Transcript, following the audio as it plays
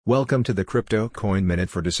Welcome to the Crypto Coin Minute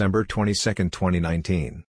for December 22,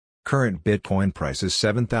 2019. Current Bitcoin price is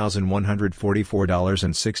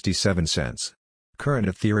 $7,144.67. Current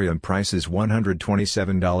Ethereum price is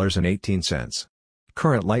 $127.18.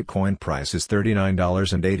 Current Litecoin price is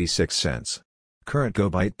 $39.86. Current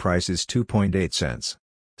GoByte price is 2.8 cents.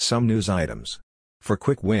 Some news items. For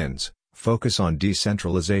quick wins, focus on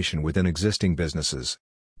decentralization within existing businesses.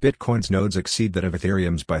 Bitcoin's nodes exceed that of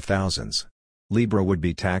Ethereum's by thousands. Libra would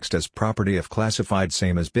be taxed as property if classified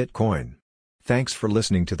same as Bitcoin. Thanks for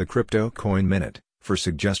listening to the Crypto Coin Minute. For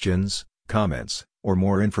suggestions, comments, or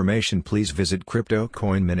more information, please visit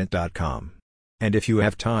CryptoCoinMinute.com. And if you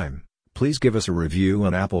have time, please give us a review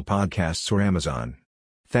on Apple Podcasts or Amazon.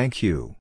 Thank you.